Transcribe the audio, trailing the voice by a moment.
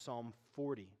Psalm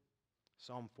 40.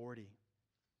 Psalm 40.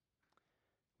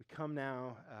 We come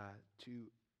now to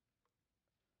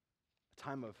a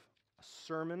time of a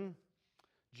sermon.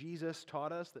 Jesus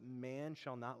taught us that man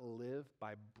shall not live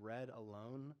by bread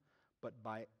alone, but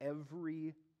by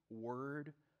every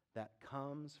word that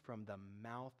comes from the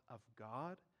mouth of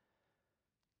God.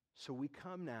 So we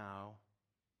come now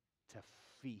to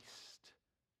feast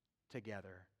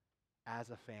together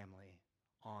as a family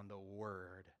on the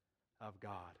Word of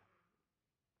God.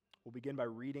 We'll begin by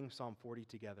reading Psalm 40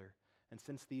 together. And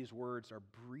since these words are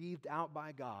breathed out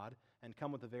by God and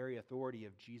come with the very authority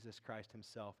of Jesus Christ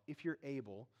himself, if you're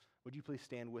able, would you please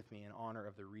stand with me in honor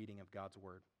of the reading of God's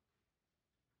Word?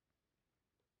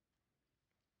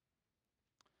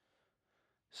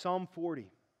 Psalm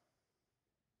 40.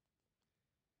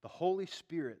 The Holy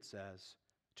Spirit says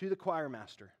to the choir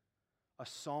master, a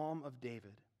psalm of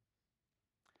David.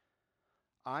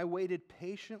 I waited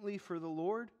patiently for the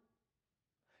Lord.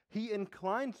 He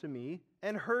inclined to me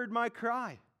and heard my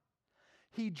cry.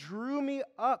 He drew me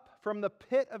up from the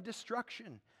pit of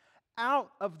destruction, out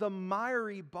of the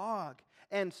miry bog,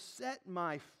 and set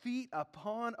my feet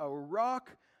upon a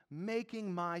rock,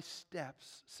 making my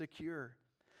steps secure.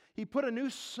 He put a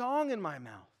new song in my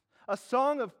mouth, a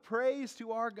song of praise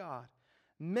to our God.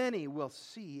 Many will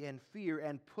see and fear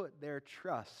and put their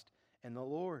trust in the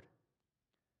Lord.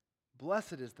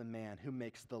 Blessed is the man who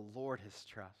makes the Lord his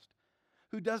trust,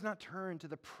 who does not turn to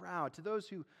the proud, to those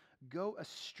who go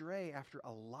astray after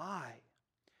a lie.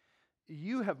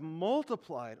 You have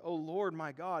multiplied, O Lord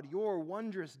my God, your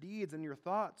wondrous deeds and your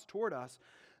thoughts toward us.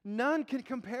 None can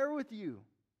compare with you.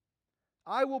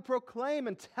 I will proclaim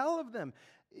and tell of them,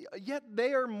 yet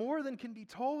they are more than can be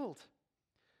told.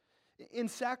 In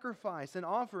sacrifice and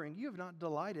offering you have not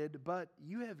delighted, but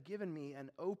you have given me an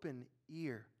open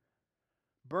ear.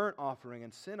 Burnt offering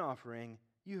and sin offering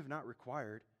you have not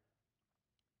required.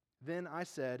 Then I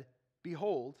said,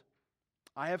 behold,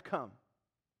 I have come.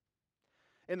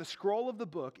 In the scroll of the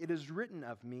book it is written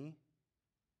of me,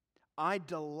 I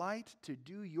delight to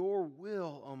do your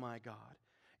will, O my God.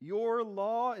 Your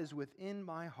law is within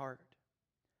my heart.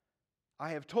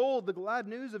 I have told the glad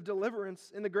news of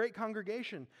deliverance in the great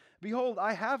congregation. Behold,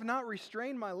 I have not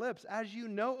restrained my lips, as you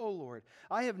know, O Lord.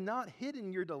 I have not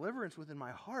hidden your deliverance within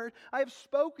my heart. I have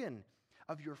spoken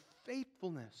of your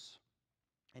faithfulness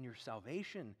and your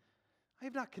salvation. I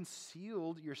have not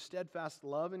concealed your steadfast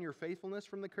love and your faithfulness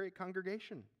from the great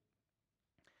congregation.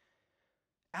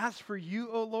 As for you,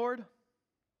 O Lord,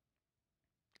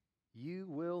 you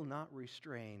will not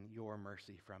restrain your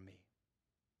mercy from me.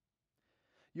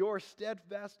 Your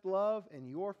steadfast love and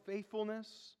your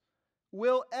faithfulness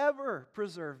will ever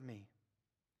preserve me.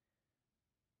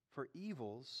 For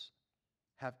evils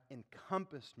have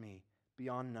encompassed me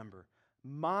beyond number.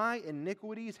 My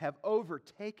iniquities have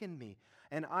overtaken me,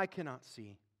 and I cannot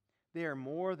see. They are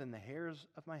more than the hairs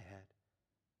of my head.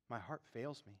 My heart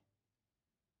fails me.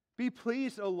 Be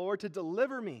pleased, O Lord, to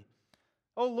deliver me.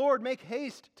 O Lord, make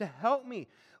haste to help me.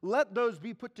 Let those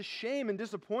be put to shame and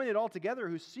disappointed altogether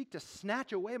who seek to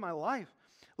snatch away my life.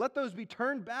 Let those be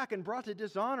turned back and brought to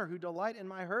dishonor who delight in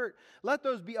my hurt. Let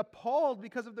those be appalled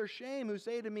because of their shame who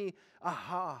say to me,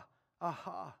 aha,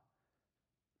 aha.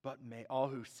 But may all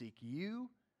who seek you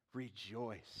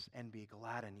rejoice and be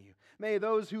glad in you. May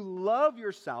those who love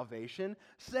your salvation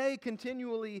say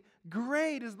continually,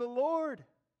 great is the Lord.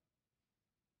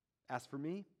 As for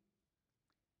me,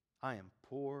 I am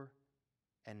poor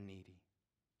and needy.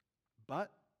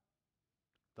 But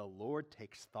the Lord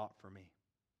takes thought for me.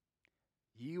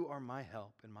 You are my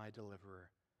help and my deliverer.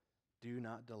 Do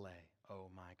not delay, O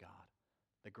my God.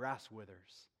 The grass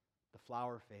withers, the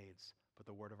flower fades, but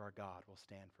the word of our God will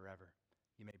stand forever.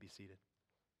 You may be seated.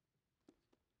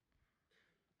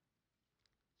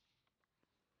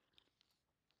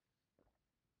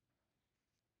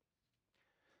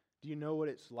 Do you know what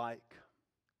it's like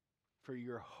for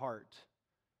your heart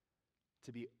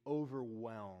to be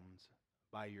overwhelmed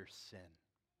by your sin?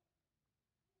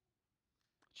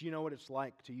 Do you know what it's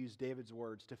like, to use David's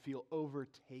words, to feel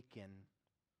overtaken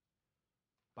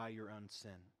by your own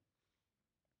sin?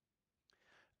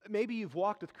 Maybe you've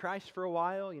walked with Christ for a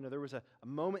while. You know, there was a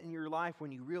moment in your life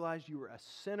when you realized you were a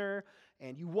sinner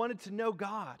and you wanted to know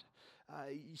God.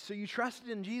 So you trusted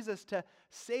in Jesus to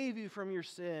save you from your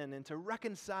sin and to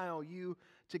reconcile you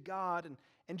to God.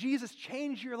 And Jesus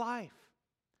changed your life.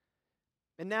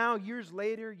 And now, years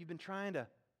later, you've been trying to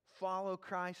follow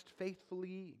Christ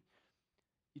faithfully.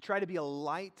 You try to be a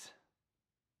light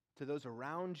to those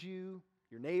around you,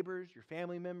 your neighbors, your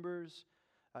family members.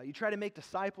 You try to make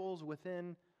disciples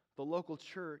within the local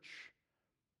church.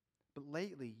 But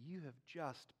lately, you have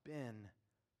just been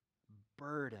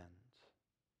burdened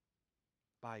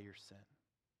by your sin.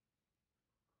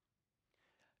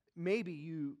 Maybe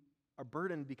you are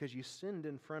burdened because you sinned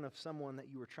in front of someone that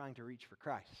you were trying to reach for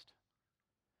Christ.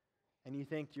 And you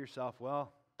think to yourself,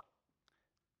 well,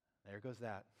 there goes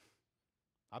that.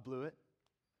 I blew it.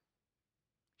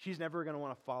 She's never going to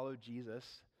want to follow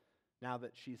Jesus now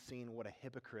that she's seen what a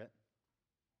hypocrite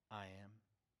I am.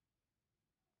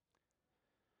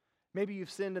 Maybe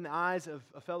you've sinned in the eyes of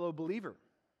a fellow believer.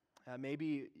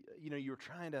 Maybe you were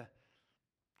trying to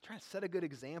set a good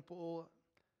example.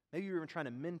 Maybe you were even trying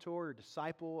to mentor or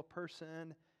disciple a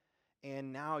person,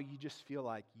 and now you just feel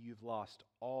like you've lost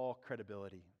all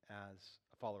credibility as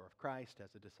a follower of Christ,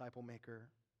 as a disciple maker.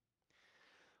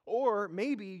 Or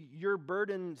maybe you're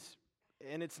burdened,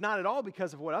 and it's not at all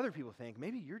because of what other people think.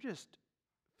 Maybe you're just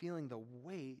feeling the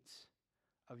weight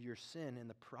of your sin in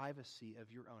the privacy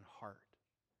of your own heart.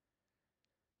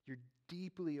 You're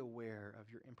deeply aware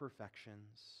of your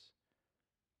imperfections.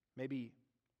 Maybe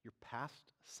your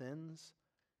past sins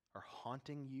are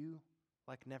haunting you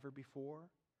like never before.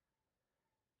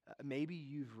 Maybe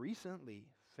you've recently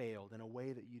failed in a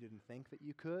way that you didn't think that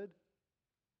you could.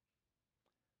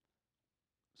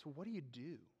 So what do you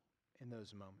do in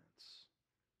those moments?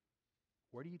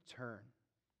 Where do you turn?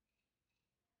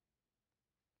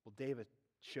 Well, David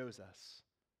shows us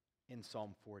in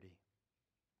Psalm 40.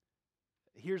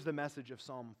 Here's the message of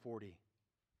Psalm 40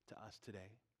 to us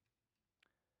today.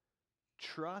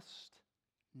 Trust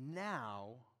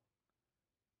now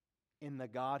in the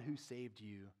God who saved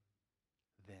you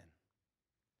then.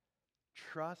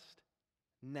 Trust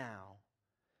now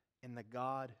in the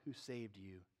God who saved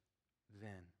you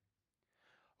then.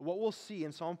 What we'll see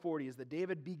in Psalm 40 is that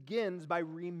David begins by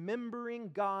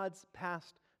remembering God's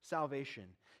past salvation.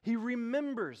 He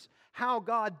remembers how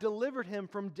God delivered him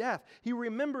from death. He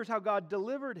remembers how God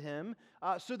delivered him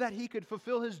so that he could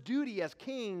fulfill his duty as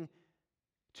king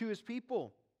to his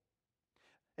people.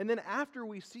 And then after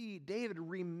we see David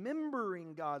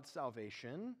remembering God's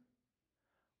salvation,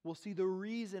 we'll see the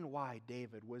reason why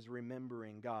David was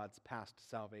remembering God's past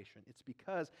salvation. It's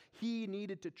because he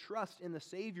needed to trust in the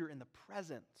Savior in the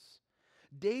presence.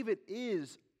 David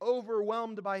is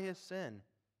overwhelmed by his sin.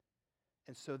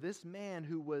 And so this man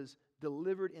who was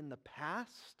delivered in the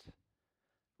past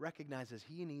recognizes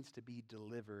he needs to be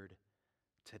delivered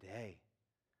today.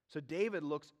 So David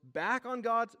looks back on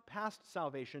God's past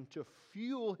salvation to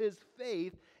fuel his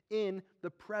faith in the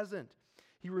present.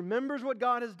 He remembers what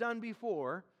God has done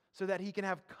before so that he can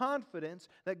have confidence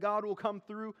that God will come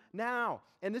through now.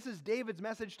 And this is David's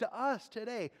message to us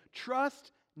today.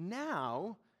 Trust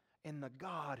now in the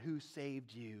God who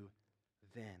saved you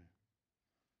then.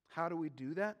 How do we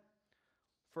do that?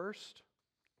 First,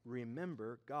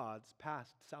 remember God's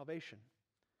past salvation.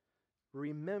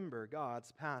 Remember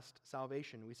God's past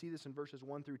salvation. We see this in verses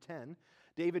 1 through 10.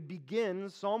 David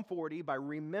begins Psalm 40 by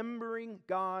remembering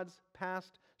God's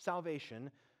past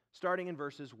salvation, starting in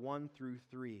verses 1 through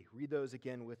 3. Read those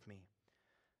again with me.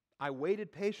 I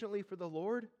waited patiently for the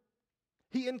Lord.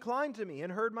 He inclined to me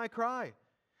and heard my cry.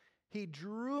 He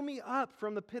drew me up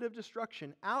from the pit of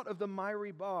destruction, out of the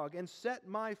miry bog, and set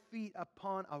my feet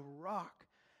upon a rock,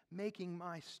 making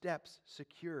my steps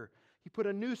secure. He put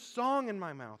a new song in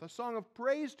my mouth, a song of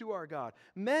praise to our God.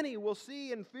 Many will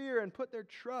see and fear and put their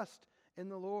trust in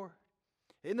the Lord.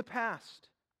 In the past,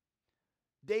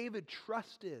 David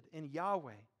trusted in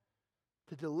Yahweh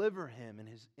to deliver him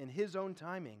in his own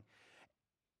timing.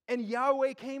 And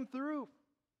Yahweh came through.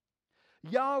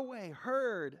 Yahweh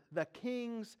heard the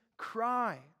king's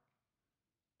cry.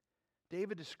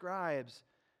 David describes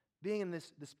being in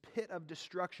this pit of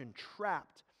destruction,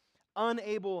 trapped,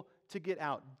 unable to get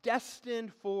out,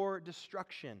 destined for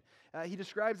destruction. He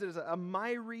describes it as a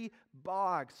miry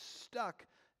bog, stuck,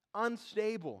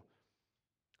 unstable.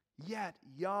 Yet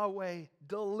Yahweh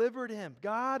delivered him.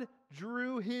 God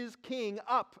drew his king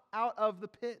up out of the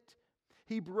pit.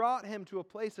 He brought him to a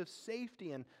place of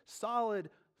safety and solid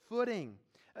footing.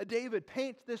 David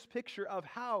paints this picture of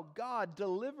how God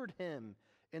delivered him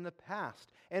in the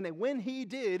past. And when he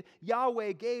did,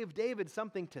 Yahweh gave David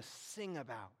something to sing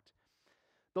about.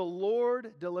 The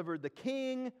Lord delivered the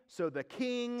king, so the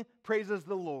king praises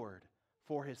the Lord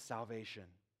for his salvation.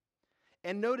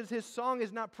 And notice his song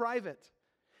is not private.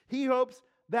 He hopes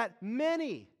that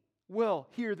many will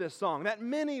hear this song, that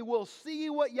many will see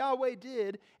what Yahweh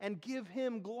did and give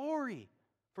him glory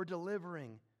for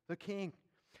delivering the king.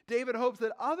 David hopes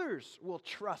that others will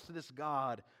trust this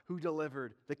God who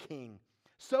delivered the king,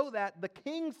 so that the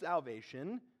king's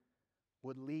salvation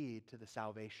would lead to the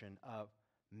salvation of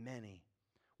many.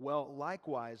 Well,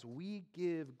 likewise, we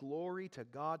give glory to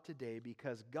God today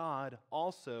because God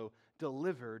also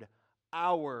delivered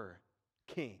our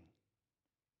King.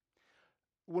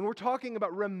 When we're talking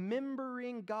about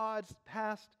remembering God's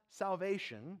past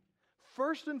salvation,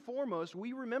 first and foremost,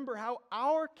 we remember how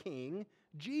our King,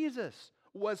 Jesus,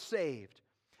 was saved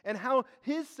and how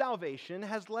his salvation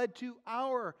has led to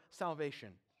our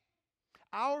salvation.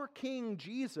 Our King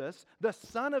Jesus, the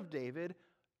Son of David,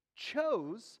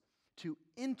 chose to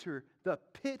enter the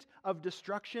pit of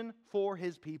destruction for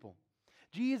his people.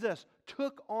 Jesus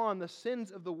took on the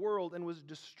sins of the world and was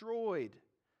destroyed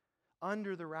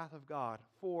under the wrath of God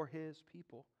for his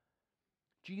people.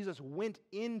 Jesus went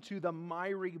into the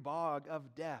miry bog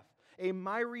of death, a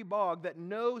miry bog that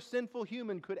no sinful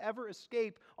human could ever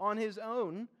escape on his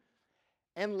own.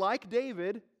 And like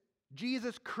David,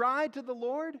 Jesus cried to the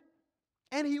Lord,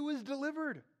 and he was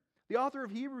delivered. The author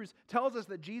of Hebrews tells us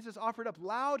that Jesus offered up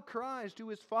loud cries to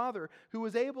his Father, who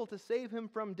was able to save him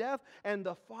from death, and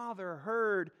the Father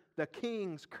heard the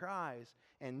King's cries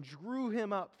and drew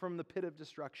him up from the pit of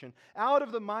destruction, out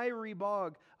of the miry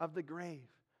bog of the grave.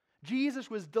 Jesus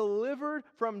was delivered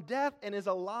from death and is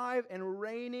alive and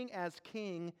reigning as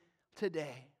King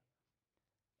today.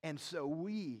 And so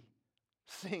we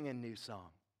sing a new song.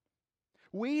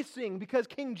 We sing because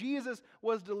King Jesus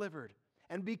was delivered.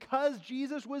 And because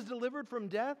Jesus was delivered from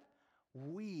death,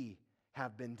 we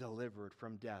have been delivered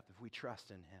from death if we trust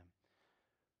in him.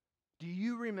 Do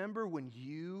you remember when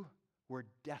you were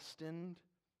destined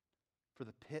for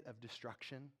the pit of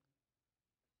destruction?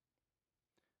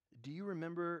 Do you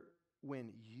remember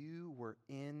when you were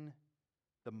in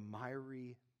the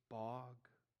miry bog?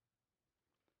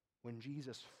 When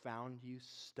Jesus found you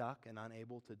stuck and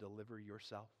unable to deliver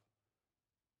yourself?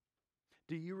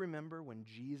 Do you remember when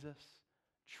Jesus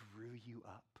drew you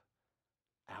up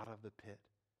out of the pit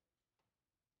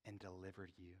and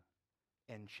delivered you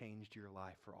and changed your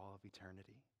life for all of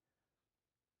eternity?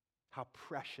 How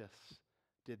precious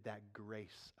did that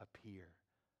grace appear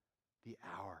the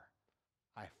hour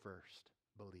I first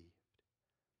believed.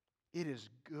 It is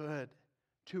good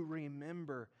to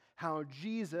remember how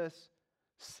Jesus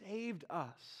saved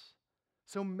us.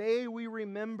 So may we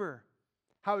remember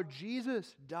how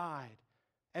Jesus died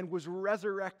and was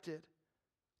resurrected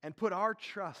and put our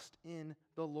trust in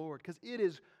the Lord, because it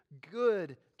is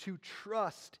good to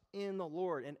trust in the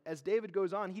Lord. And as David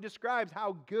goes on, he describes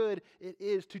how good it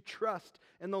is to trust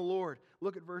in the Lord.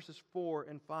 Look at verses 4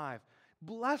 and 5.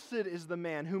 Blessed is the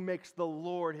man who makes the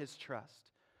Lord his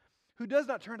trust, who does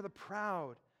not turn to the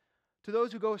proud, to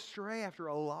those who go astray after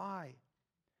a lie.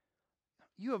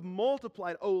 You have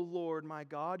multiplied, O Lord my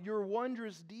God, your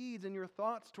wondrous deeds and your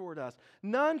thoughts toward us.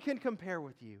 None can compare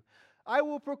with you. I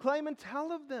will proclaim and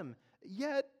tell of them,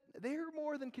 yet they are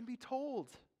more than can be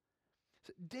told.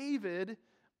 So David,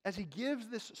 as he gives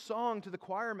this song to the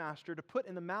choir master to put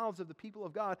in the mouths of the people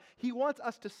of God, he wants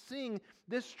us to sing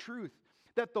this truth,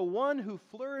 that the one who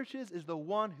flourishes is the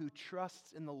one who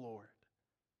trusts in the Lord.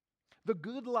 The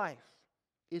good life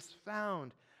is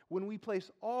found when we place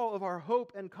all of our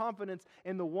hope and confidence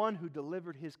in the one who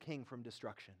delivered his king from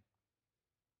destruction.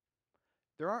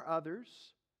 There are others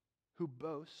who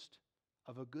boast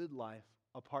of a good life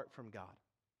apart from God.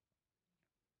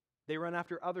 They run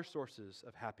after other sources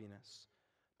of happiness.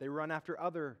 They run after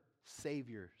other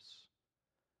saviors.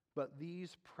 But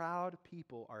these proud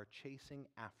people are chasing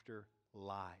after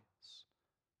lies,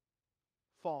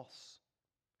 false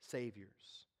saviors.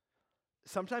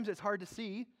 Sometimes it's hard to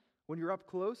see when you're up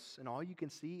close and all you can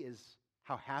see is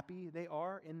how happy they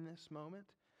are in this moment.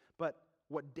 But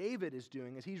what David is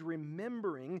doing is he's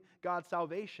remembering God's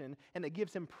salvation, and it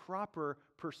gives him proper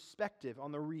perspective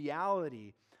on the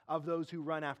reality of those who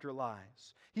run after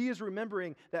lies. He is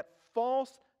remembering that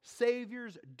false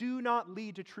saviors do not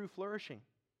lead to true flourishing.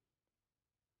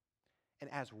 And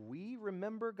as we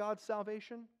remember God's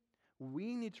salvation,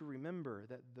 we need to remember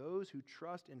that those who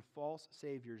trust in false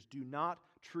saviors do not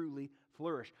truly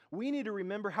flourish. We need to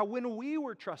remember how when we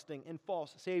were trusting in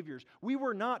false saviors, we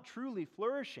were not truly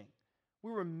flourishing.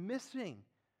 We were missing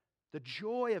the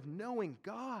joy of knowing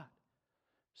God.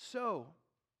 So,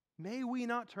 may we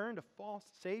not turn to false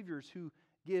saviors who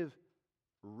give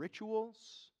rituals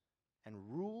and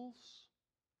rules,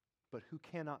 but who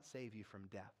cannot save you from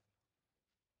death.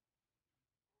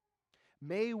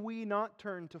 May we not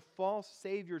turn to false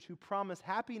saviors who promise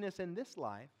happiness in this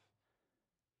life,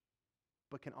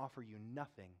 but can offer you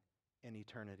nothing in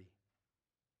eternity.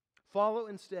 Follow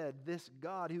instead this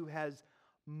God who has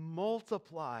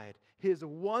multiplied his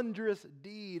wondrous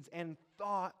deeds and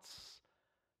thoughts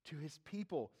to his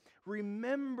people.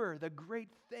 Remember the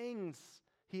great things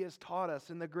he has taught us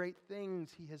and the great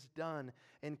things he has done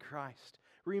in Christ.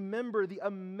 Remember the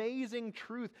amazing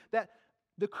truth that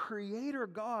the Creator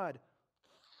God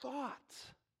thought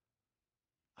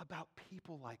about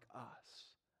people like us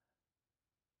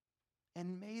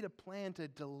and made a plan to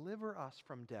deliver us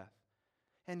from death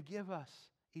and give us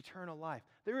eternal life.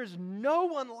 There is no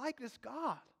one like this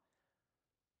God.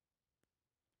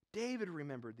 David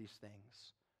remembered these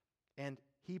things, and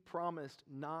he promised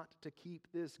not to keep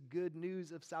this good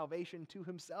news of salvation to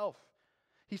himself.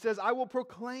 He says, I will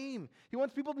proclaim. He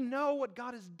wants people to know what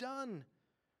God has done.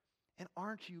 And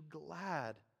aren't you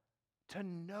glad to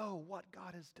know what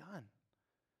God has done?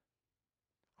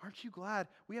 Aren't you glad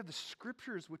we have the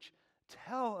scriptures which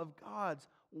tell of God's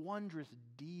wondrous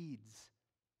deeds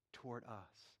toward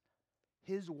us,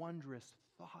 His wondrous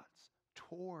thoughts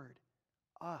toward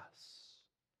us?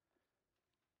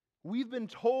 We've been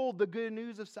told the good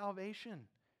news of salvation.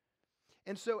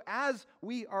 And so as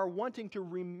we are wanting to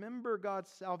remember God's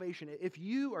salvation, if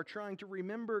you are trying to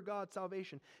remember God's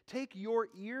salvation, take your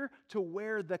ear to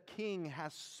where the King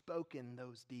has spoken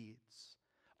those deeds.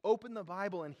 Open the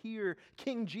Bible and hear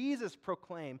King Jesus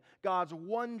proclaim God's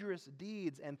wondrous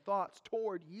deeds and thoughts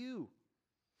toward you.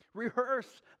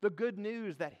 Rehearse the good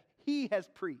news that He has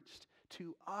preached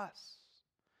to us.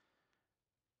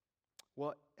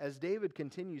 Well, as David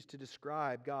continues to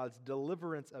describe God's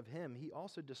deliverance of him, he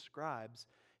also describes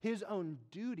his own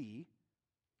duty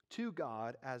to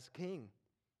God as king.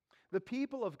 The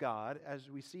people of God,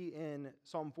 as we see in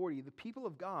Psalm 40, the people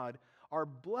of God are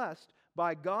blessed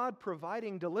by God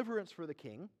providing deliverance for the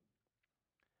king,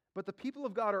 but the people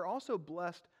of God are also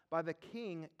blessed by the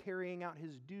king carrying out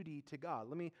his duty to God.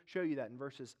 Let me show you that in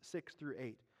verses 6 through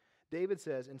 8. David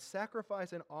says, "In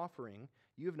sacrifice and offering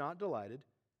you have not delighted,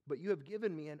 but you have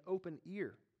given me an open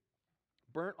ear.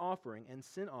 Burnt offering and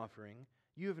sin offering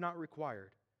you have not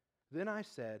required. Then I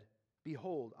said,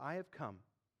 Behold, I have come.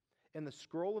 In the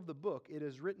scroll of the book it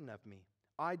is written of me,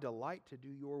 I delight to do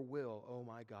your will, O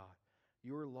my God.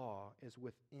 Your law is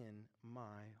within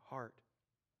my heart."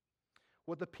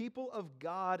 What the people of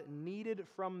God needed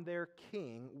from their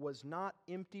king was not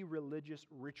empty religious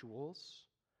rituals,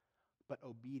 but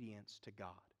obedience to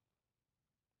God.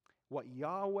 What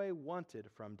Yahweh wanted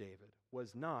from David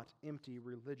was not empty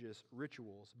religious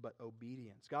rituals, but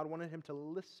obedience. God wanted him to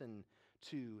listen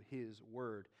to his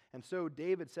word. And so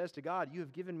David says to God, "You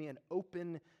have given me an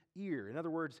open ear." In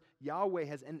other words, Yahweh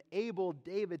has enabled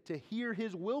David to hear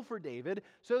his will for David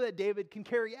so that David can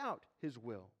carry out his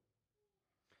will.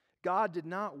 God did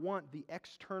not want the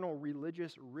external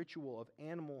religious ritual of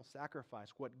animal sacrifice.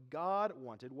 What God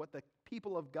wanted, what the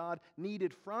people of God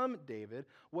needed from David,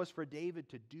 was for David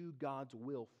to do God's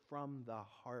will from the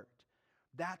heart.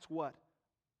 That's what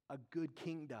a good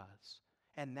king does.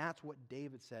 And that's what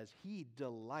David says he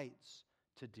delights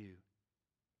to do.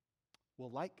 Well,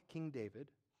 like King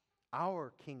David, our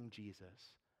King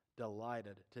Jesus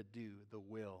delighted to do the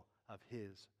will of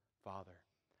his Father.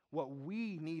 What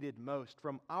we needed most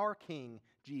from our King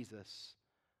Jesus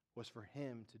was for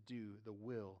him to do the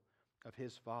will of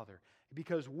his Father.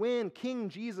 Because when King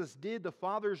Jesus did the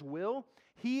Father's will,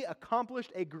 he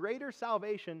accomplished a greater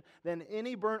salvation than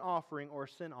any burnt offering or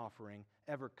sin offering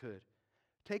ever could.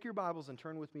 Take your Bibles and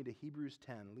turn with me to Hebrews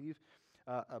 10. Leave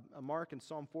a mark in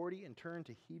Psalm 40 and turn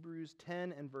to Hebrews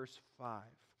 10 and verse 5.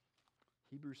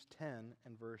 Hebrews 10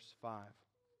 and verse 5.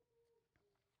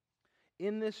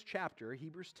 In this chapter,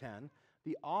 Hebrews 10,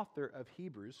 the author of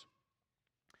Hebrews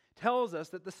tells us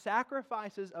that the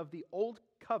sacrifices of the Old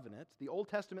Covenant, the Old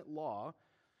Testament law,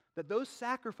 that those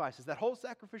sacrifices, that whole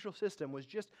sacrificial system was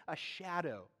just a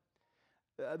shadow.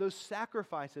 Those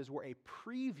sacrifices were a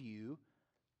preview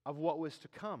of what was to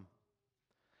come.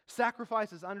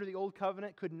 Sacrifices under the Old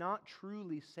Covenant could not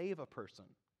truly save a person.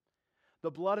 The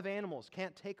blood of animals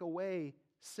can't take away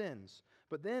sins.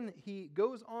 But then he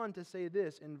goes on to say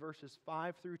this in verses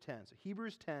 5 through 10. So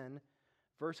Hebrews 10,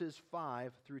 verses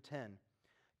 5 through 10.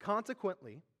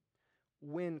 "Consequently,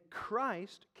 when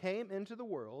Christ came into the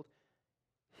world,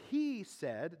 he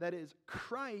said," that is,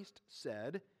 Christ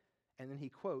said, and then he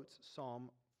quotes Psalm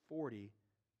 40,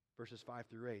 verses 5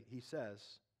 through 8. He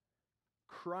says,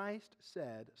 "Christ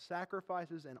said,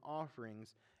 Sacrifices and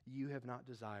offerings you have not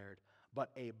desired,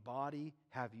 but a body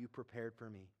have you prepared for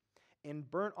me. In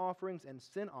burnt offerings and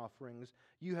sin offerings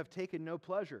you have taken no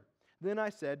pleasure. Then I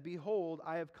said, Behold,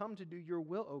 I have come to do your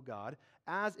will, O God,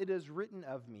 as it is written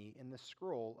of me in the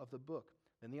scroll of the book."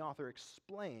 Then the author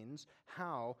explains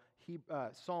how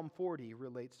Psalm 40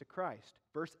 relates to Christ.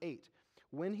 Verse 8,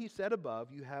 "When he said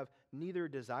above, you have neither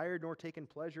desired nor taken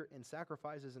pleasure in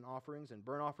sacrifices and offerings and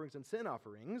burnt offerings and sin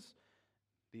offerings,"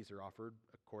 these are offered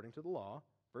according to the law.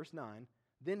 Verse 9,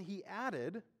 "Then he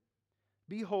added,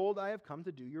 Behold, I have come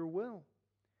to do your will."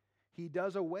 He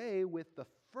does away with the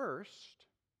first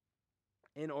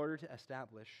in order to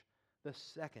establish the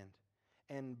second.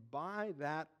 And by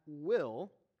that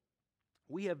will,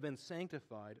 we have been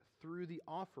sanctified through the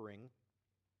offering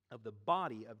of the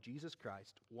body of Jesus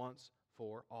Christ once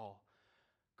for all.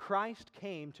 Christ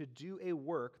came to do a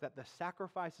work that the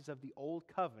sacrifices of the old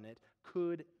covenant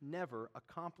could never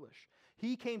accomplish.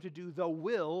 He came to do the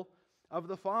will of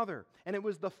the Father. And it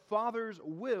was the Father's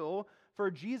will for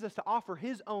Jesus to offer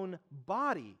his own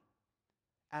body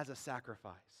as a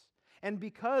sacrifice. And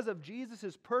because of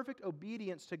Jesus' perfect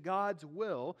obedience to God's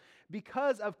will,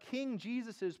 because of King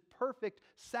Jesus' perfect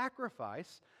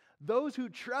sacrifice, those who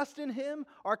trust in him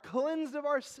are cleansed of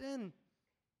our sin.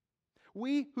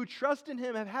 We who trust in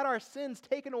him have had our sins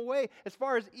taken away as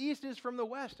far as east is from the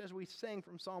west, as we sang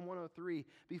from Psalm 103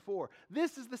 before.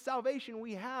 This is the salvation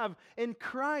we have in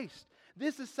Christ.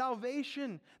 This is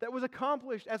salvation that was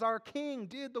accomplished as our King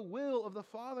did the will of the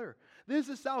Father. This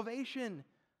is salvation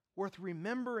worth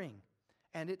remembering,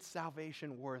 and it's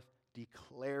salvation worth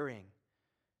declaring.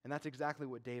 And that's exactly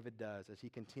what David does as he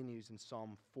continues in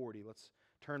Psalm 40. Let's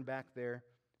turn back there,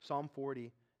 Psalm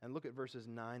 40, and look at verses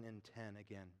 9 and 10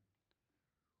 again.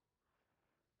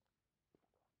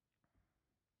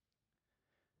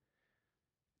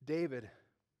 David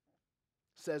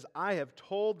says, I have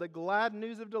told the glad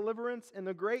news of deliverance in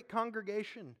the great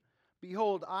congregation.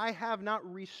 Behold, I have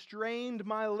not restrained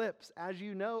my lips, as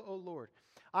you know, O Lord.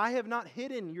 I have not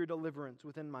hidden your deliverance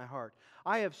within my heart.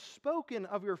 I have spoken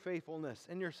of your faithfulness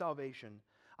and your salvation.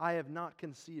 I have not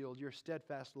concealed your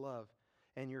steadfast love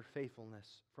and your faithfulness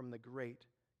from the great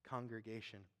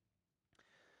congregation.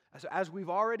 So as we've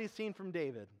already seen from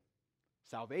David,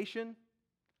 salvation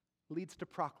leads to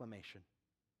proclamation.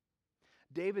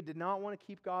 David did not want to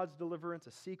keep God's deliverance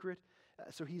a secret,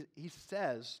 so he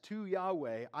says to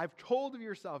Yahweh, I've told of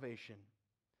your salvation.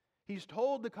 He's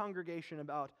told the congregation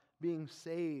about being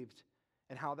saved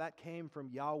and how that came from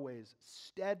Yahweh's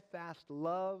steadfast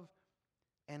love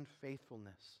and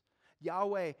faithfulness.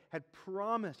 Yahweh had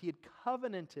promised, he had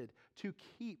covenanted to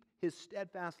keep his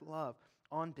steadfast love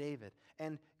on David.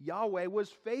 And Yahweh was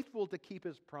faithful to keep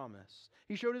his promise.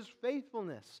 He showed his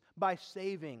faithfulness by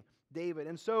saving David.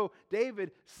 And so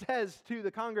David says to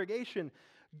the congregation,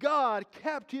 God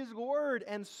kept his word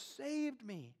and saved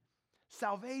me.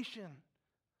 Salvation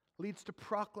leads to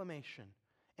proclamation.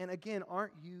 And again,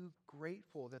 aren't you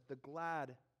grateful that the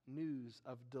glad news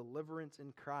of deliverance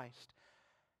in Christ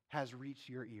has reached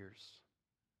your ears?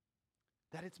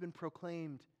 That it's been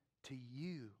proclaimed to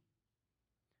you?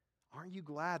 Aren't you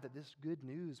glad that this good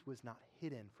news was not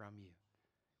hidden from you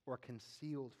or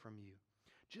concealed from you?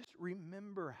 Just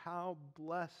remember how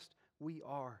blessed we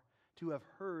are to have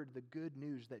heard the good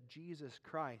news that Jesus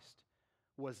Christ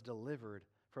was delivered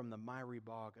from the miry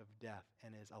bog of death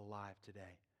and is alive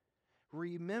today.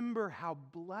 Remember how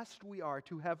blessed we are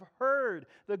to have heard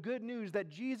the good news that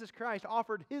Jesus Christ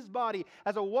offered his body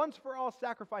as a once-for-all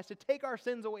sacrifice to take our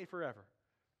sins away forever.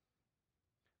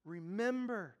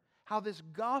 Remember how this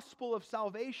gospel of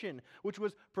salvation, which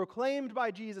was proclaimed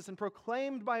by Jesus and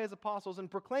proclaimed by his apostles and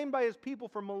proclaimed by his people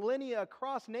for millennia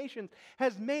across nations,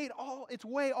 has made its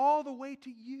way all the way to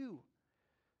you.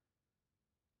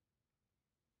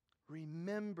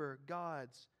 Remember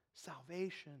God's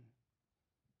salvation.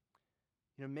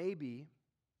 You know, maybe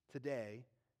today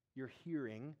you're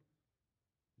hearing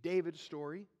David's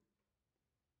story.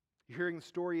 You're hearing the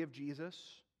story of Jesus.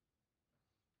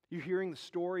 You're hearing the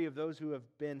story of those who have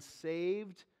been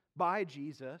saved by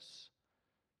Jesus.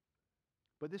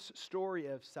 But this story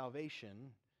of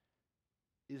salvation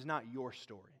is not your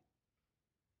story.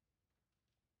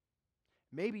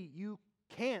 Maybe you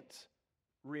can't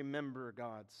remember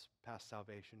God's past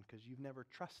salvation because you've never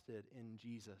trusted in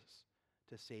Jesus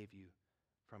to save you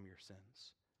from your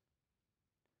sins.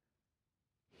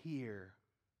 Hear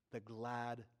the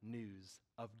glad news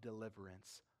of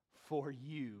deliverance for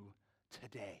you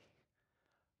today.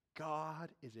 God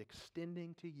is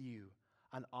extending to you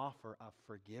an offer of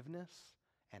forgiveness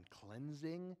and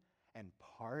cleansing and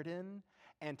pardon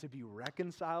and to be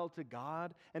reconciled to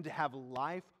God and to have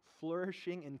life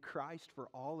flourishing in Christ for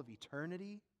all of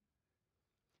eternity.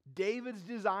 David's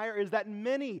desire is that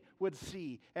many would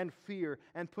see and fear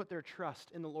and put their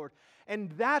trust in the Lord.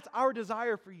 And that's our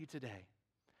desire for you today.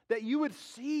 That you would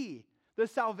see the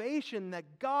salvation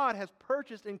that God has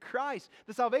purchased in Christ,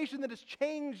 the salvation that has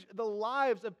changed the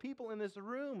lives of people in this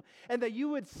room, and that you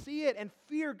would see it and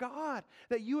fear God,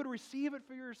 that you would receive it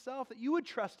for yourself, that you would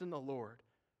trust in the Lord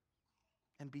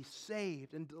and be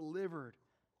saved and delivered.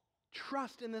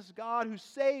 Trust in this God who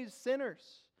saves sinners.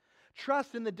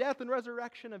 Trust in the death and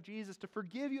resurrection of Jesus to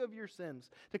forgive you of your sins,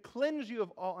 to cleanse you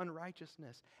of all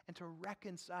unrighteousness, and to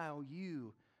reconcile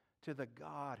you to the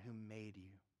God who made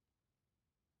you.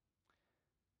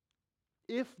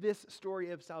 If this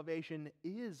story of salvation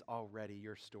is already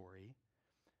your story,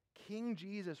 King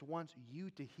Jesus wants you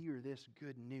to hear this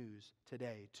good news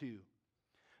today too.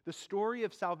 The story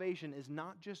of salvation is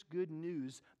not just good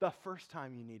news the first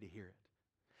time you need to hear it.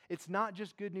 It's not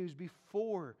just good news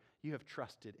before you have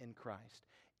trusted in Christ.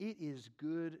 It is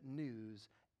good news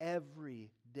every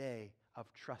day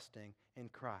of trusting in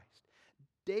Christ.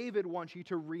 David wants you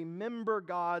to remember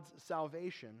God's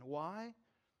salvation. Why?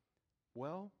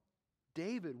 Well,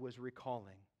 David was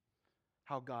recalling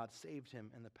how God saved him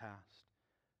in the past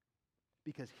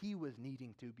because he was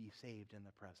needing to be saved in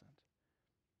the present.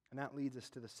 And that leads us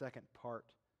to the second part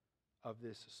of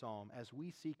this psalm. As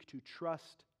we seek to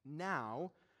trust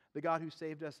now the God who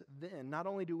saved us then, not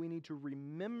only do we need to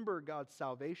remember God's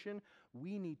salvation,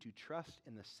 we need to trust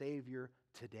in the Savior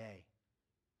today.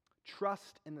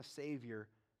 Trust in the Savior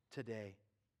today.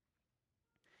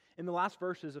 In the last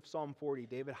verses of Psalm 40,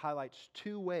 David highlights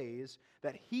two ways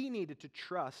that he needed to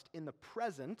trust in the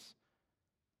present,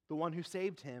 the one who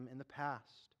saved him in the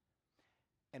past.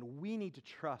 And we need to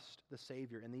trust the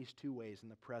Savior in these two ways in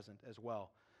the present as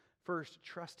well. First,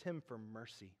 trust Him for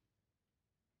mercy.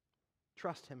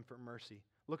 Trust Him for mercy.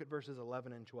 Look at verses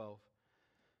 11 and 12.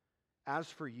 As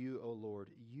for you, O Lord,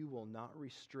 you will not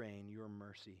restrain your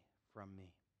mercy from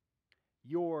me.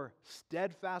 Your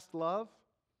steadfast love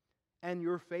and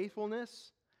your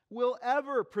faithfulness will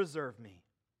ever preserve me.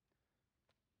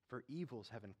 For evils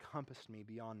have encompassed me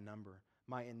beyond number.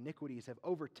 My iniquities have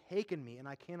overtaken me, and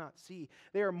I cannot see.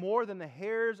 They are more than the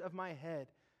hairs of my head.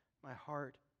 My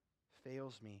heart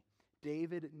fails me.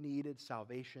 David needed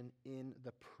salvation in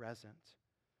the present.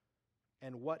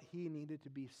 And what he needed to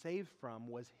be saved from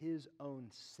was his own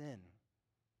sin.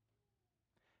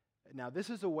 Now, this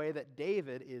is a way that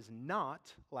David is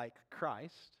not like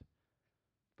Christ,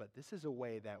 but this is a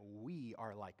way that we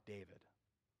are like David.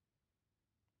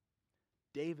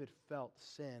 David felt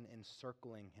sin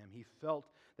encircling him. He felt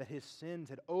that his sins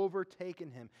had overtaken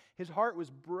him. His heart was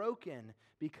broken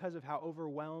because of how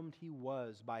overwhelmed he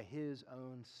was by his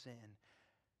own sin.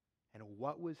 And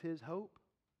what was his hope?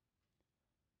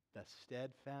 The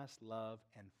steadfast love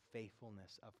and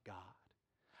faithfulness of God.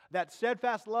 That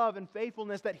steadfast love and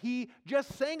faithfulness that he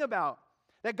just sang about,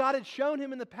 that God had shown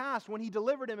him in the past when He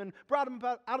delivered him and brought him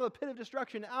out of the pit of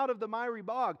destruction, out of the miry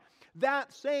bog.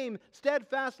 That same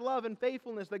steadfast love and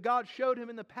faithfulness that God showed him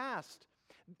in the past,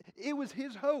 it was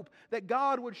his hope that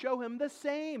God would show him the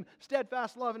same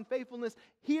steadfast love and faithfulness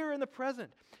here in the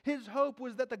present. His hope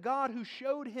was that the God who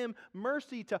showed him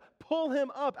mercy to pull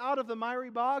him up out of the miry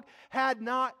bog had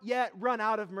not yet run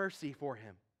out of mercy for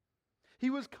him. He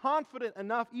was confident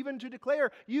enough even to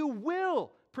declare, "You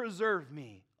will preserve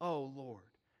me, O Lord."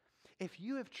 If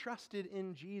you have trusted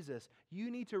in Jesus,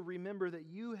 you need to remember that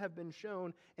you have been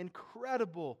shown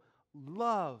incredible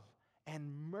love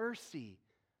and mercy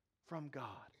from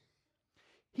God.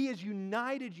 He has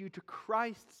united you to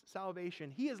Christ's salvation.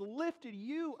 He has lifted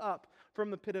you up from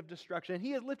the pit of destruction.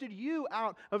 He has lifted you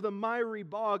out of the miry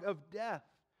bog of death.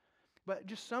 But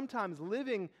just sometimes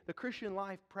living the Christian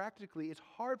life practically, it's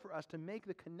hard for us to make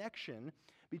the connection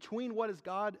between what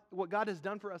God has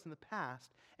done for us in the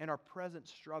past and our present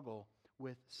struggle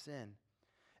with sin.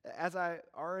 As I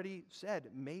already said,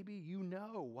 maybe you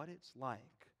know what it's like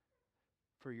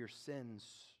for your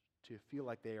sins to feel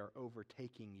like they are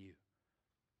overtaking you.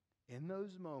 In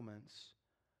those moments,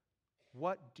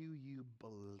 what do you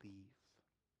believe?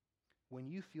 When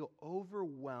you feel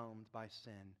overwhelmed by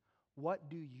sin, what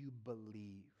do you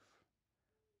believe?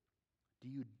 Do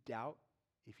you doubt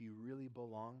if you really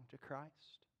belong to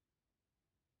Christ?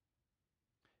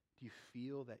 Do you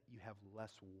feel that you have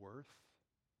less worth?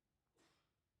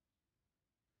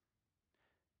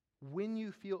 When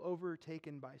you feel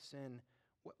overtaken by sin,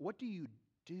 what do you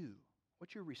do?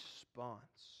 What's your response?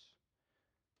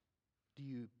 Do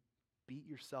you beat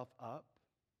yourself up?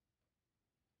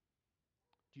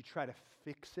 Do you try to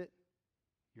fix it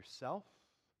yourself?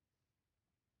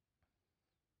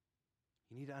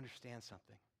 You need to understand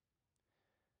something.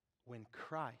 When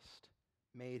Christ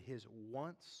made His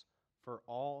once for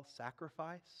all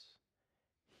sacrifice,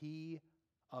 He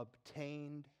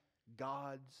obtained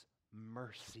God's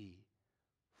mercy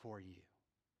for you.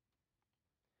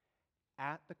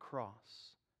 At the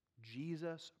cross,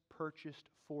 Jesus purchased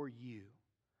for you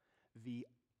the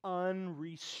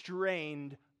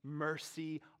unrestrained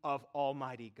mercy of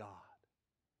Almighty God.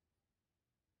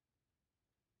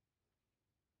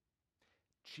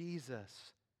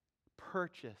 Jesus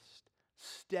purchased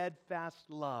steadfast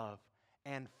love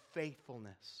and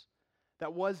faithfulness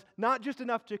that was not just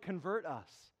enough to convert us.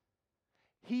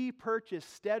 He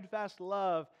purchased steadfast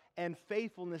love and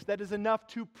faithfulness that is enough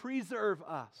to preserve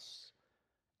us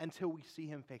until we see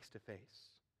Him face to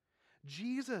face.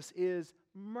 Jesus is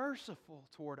merciful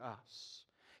toward us.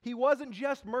 He wasn't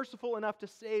just merciful enough to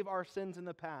save our sins in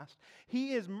the past.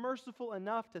 He is merciful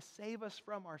enough to save us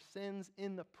from our sins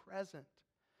in the present.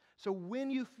 So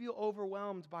when you feel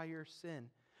overwhelmed by your sin,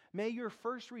 may your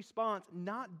first response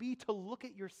not be to look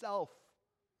at yourself.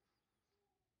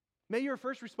 May your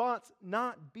first response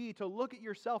not be to look at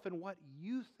yourself and what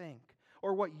you think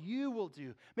or what you will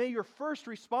do. May your first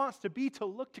response to be to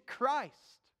look to Christ.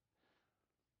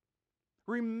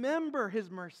 Remember His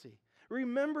mercy.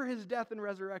 Remember His death and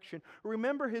resurrection.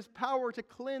 Remember His power to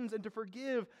cleanse and to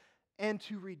forgive and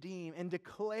to redeem, and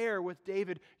declare with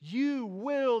David, "You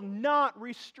will not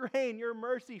restrain your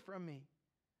mercy from me."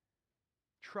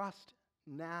 Trust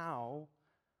now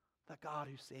the God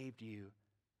who saved you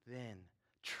then.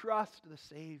 Trust the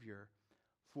Savior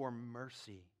for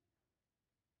mercy.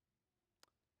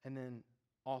 And then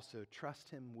also trust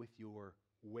Him with your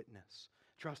witness.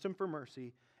 Trust Him for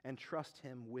mercy and trust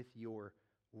Him with your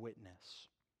witness.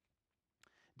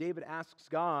 David asks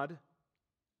God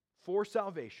for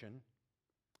salvation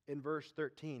in verse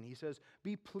 13. He says,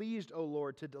 "Be pleased, O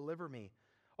Lord, to deliver me.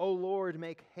 O Lord,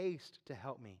 make haste to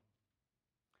help me."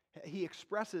 He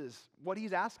expresses what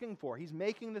he's asking for. He's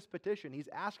making this petition. He's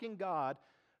asking God,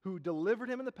 who delivered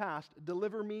him in the past,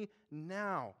 deliver me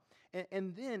now.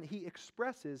 And then he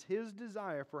expresses his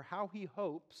desire for how he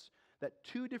hopes that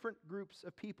two different groups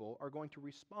of people are going to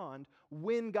respond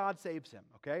when God saves him,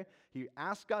 okay? He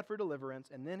asks God for deliverance,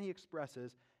 and then he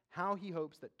expresses how he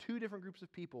hopes that two different groups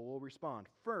of people will respond.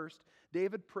 First,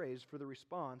 David prays for the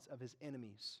response of his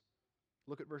enemies.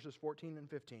 Look at verses 14 and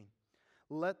 15.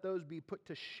 "Let those be put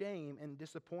to shame and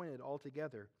disappointed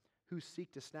altogether who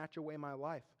seek to snatch away my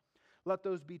life. Let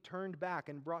those be turned back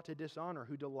and brought to dishonor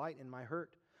who delight in my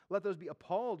hurt. Let those be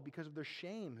appalled because of their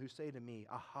shame who say to me,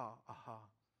 'Aha, aha.'"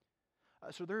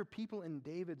 So there are people in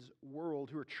David's world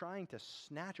who are trying to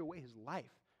snatch away his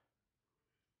life.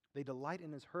 They delight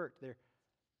in his hurt. They're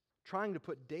trying to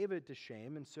put David to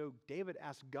shame, and so David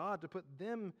asks God to put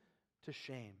them to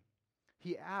shame.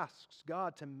 He asks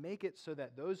God to make it so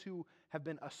that those who have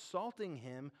been assaulting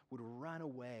him would run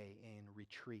away and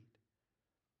retreat.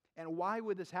 And why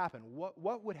would this happen?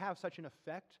 What would have such an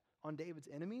effect on David's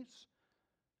enemies?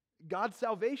 God's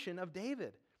salvation of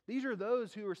David. These are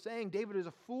those who are saying David is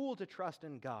a fool to trust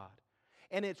in God.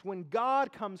 And it's when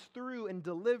God comes through and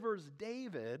delivers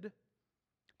David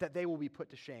that they will be put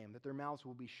to shame, that their mouths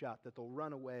will be shut, that they'll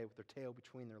run away with their tail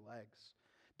between their legs.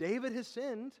 David has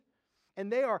sinned,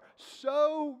 and they are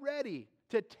so ready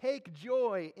to take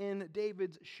joy in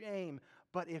David's shame.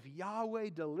 But if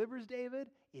Yahweh delivers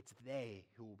David, it's they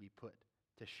who will be put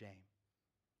to shame.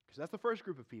 Because that's the first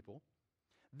group of people.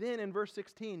 Then in verse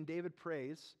 16, David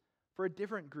prays for a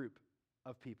different group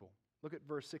of people. Look at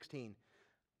verse 16.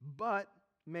 "But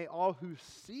may all who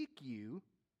seek you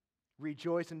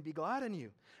rejoice and be glad in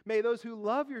you. May those who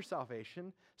love your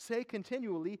salvation say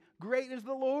continually, 'Great is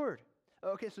the Lord.'"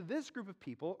 Okay, so this group of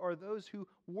people are those who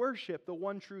worship the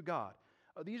one true God.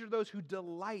 These are those who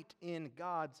delight in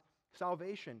God's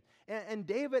salvation. And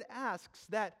David asks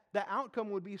that the outcome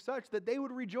would be such that they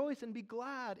would rejoice and be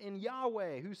glad in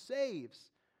Yahweh who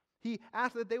saves. He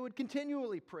asks that they would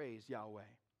continually praise Yahweh.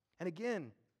 And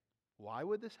again, why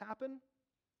would this happen?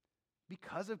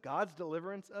 Because of God's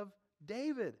deliverance of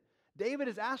David. David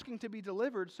is asking to be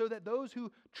delivered so that those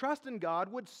who trust in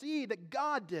God would see that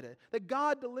God did it, that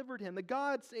God delivered him, that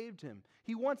God saved him.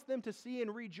 He wants them to see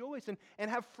and rejoice and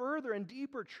have further and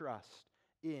deeper trust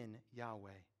in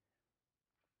Yahweh.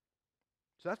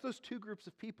 So that's those two groups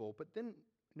of people. But then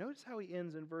notice how he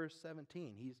ends in verse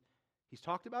 17. He's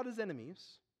talked about his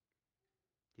enemies.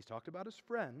 He's talked about his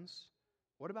friends.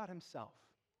 What about himself?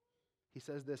 He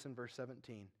says this in verse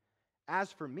 17.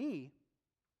 "As for me,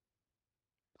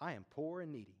 I am poor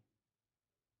and needy,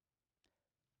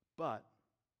 but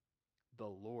the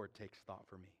Lord takes thought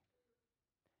for me.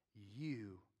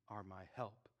 You are my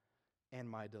help and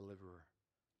my deliverer.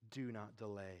 Do not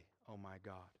delay, O my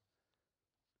God."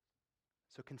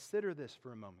 So consider this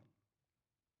for a moment.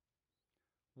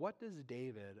 What does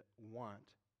David want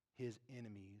his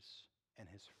enemies and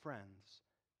his friends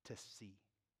to see?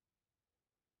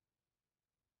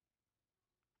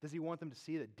 Does he want them to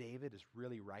see that David is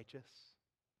really righteous?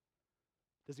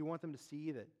 Does he want them to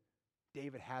see that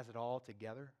David has it all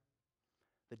together?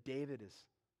 That David is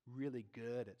really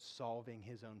good at solving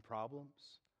his own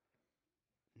problems?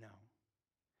 No.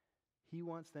 He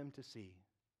wants them to see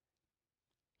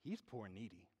he's poor and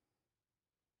needy.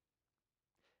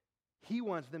 He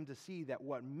wants them to see that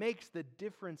what makes the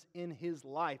difference in his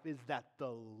life is that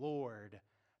the Lord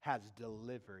has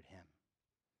delivered him.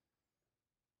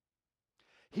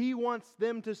 He wants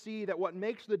them to see that what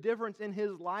makes the difference in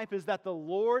his life is that the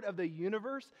Lord of the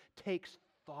universe takes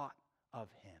thought of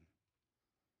him.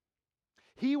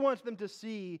 He wants them to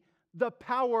see the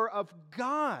power of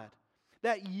God,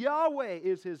 that Yahweh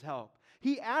is his help.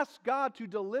 He asked God to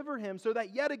deliver him so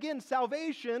that yet again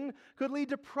salvation could lead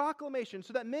to proclamation,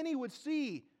 so that many would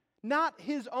see not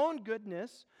his own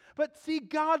goodness, but see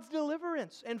God's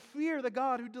deliverance and fear the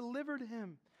God who delivered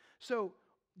him. So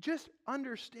just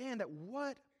understand that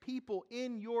what people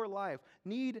in your life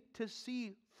need to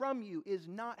see from you is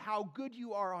not how good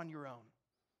you are on your own.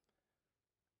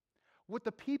 What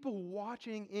the people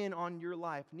watching in on your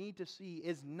life need to see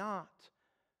is not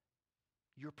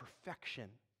your perfection.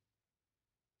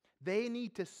 They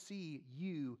need to see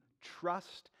you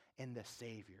trust in the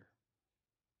Savior.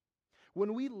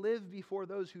 When we live before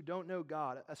those who don't know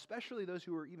God, especially those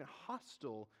who are even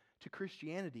hostile to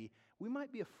Christianity, we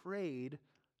might be afraid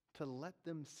to let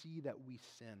them see that we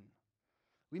sin.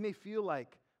 We may feel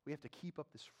like we have to keep up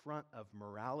this front of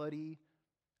morality,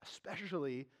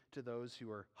 especially to those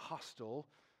who are hostile,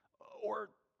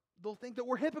 or they'll think that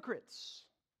we're hypocrites.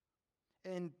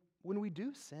 And when we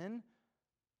do sin,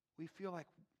 we feel like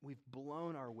we've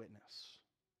blown our witness.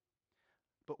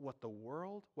 But what the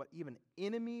world, what even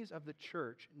enemies of the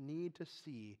church need to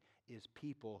see is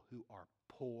people who are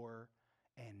poor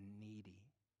and needy.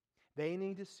 They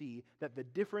need to see that the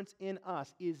difference in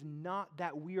us is not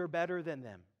that we are better than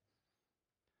them.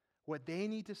 What they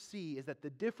need to see is that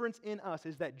the difference in us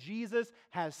is that Jesus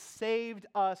has saved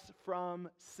us from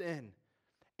sin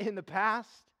in the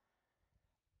past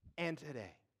and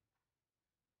today.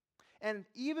 And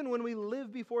even when we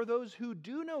live before those who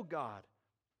do know God,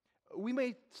 we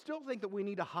may still think that we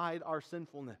need to hide our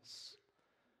sinfulness.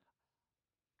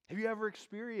 Have you ever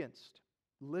experienced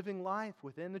living life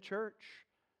within the church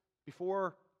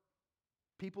before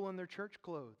people in their church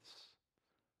clothes,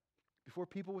 before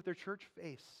people with their church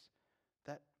face,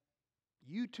 that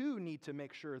you too need to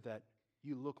make sure that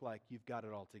you look like you've got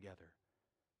it all together?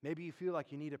 Maybe you feel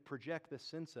like you need to project this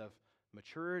sense of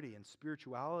maturity and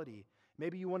spirituality.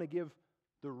 Maybe you want to give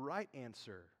the right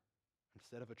answer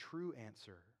instead of a true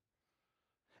answer.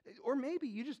 Or maybe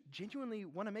you just genuinely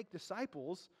want to make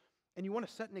disciples and you want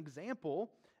to set an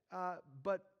example,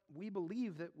 but we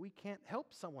believe that we can't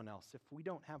help someone else if we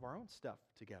don't have our own stuff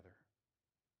together.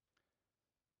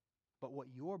 But what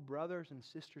your brothers and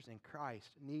sisters in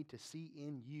Christ need to see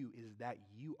in you is that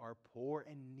you are poor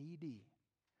and needy.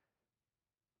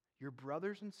 Your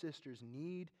brothers and sisters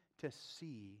need to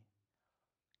see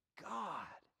God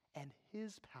and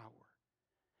His power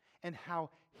and how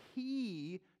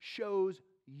He shows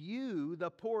you, the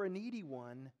poor and needy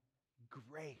one,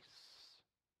 grace.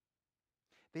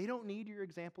 They don't need your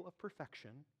example of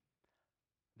perfection.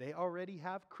 They already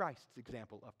have Christ's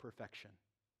example of perfection.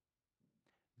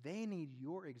 They need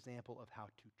your example of how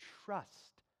to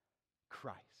trust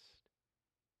Christ.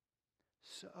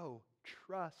 So,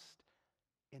 trust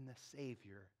in the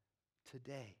Savior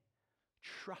today.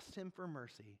 Trust Him for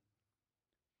mercy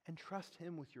and trust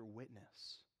Him with your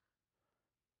witness.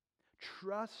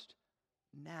 Trust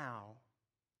now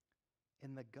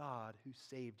in the God who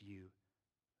saved you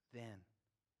then.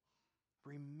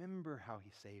 Remember how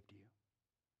He saved you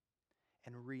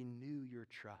and renew your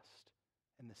trust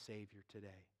in the Savior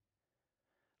today.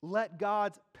 Let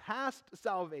God's past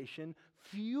salvation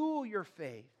fuel your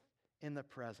faith in the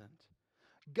present.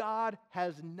 God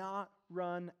has not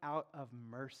run out of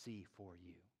mercy for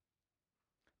you.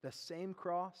 The same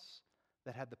cross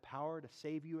that had the power to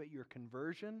save you at your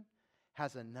conversion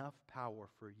has enough power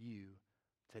for you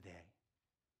today.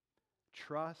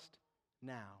 Trust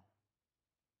now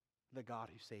the God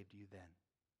who saved you then.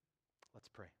 Let's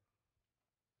pray.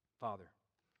 Father,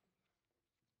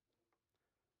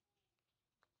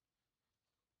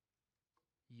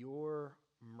 your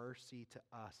mercy to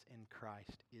us in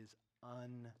Christ is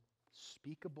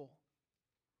unspeakable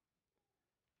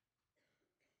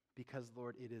because,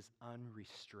 Lord, it is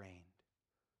unrestrained.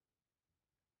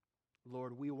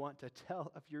 Lord, we want to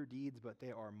tell of your deeds, but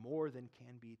they are more than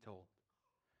can be told.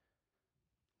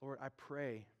 Lord, I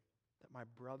pray that my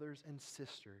brothers and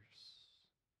sisters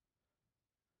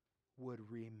would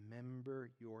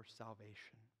remember your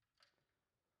salvation.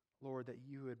 Lord, that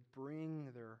you would bring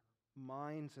their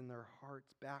minds and their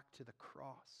hearts back to the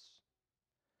cross,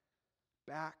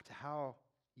 back to how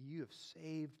you have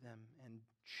saved them and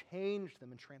changed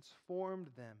them and transformed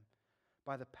them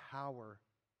by the power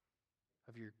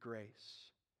of your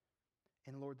grace.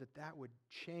 And Lord, that would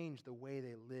change the way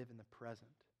they live in the present.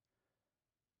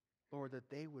 Lord, that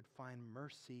they would find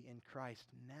mercy in Christ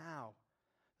now,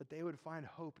 that they would find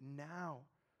hope now.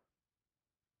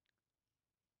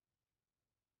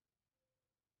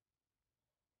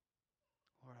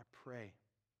 Lord, I pray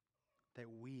that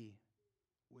we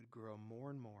would grow more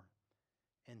and more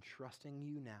in trusting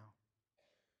you now,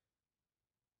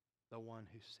 the one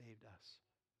who saved us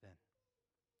then.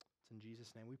 It's in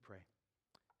Jesus' name we pray.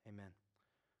 Amen.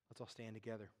 Let's all stand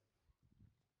together.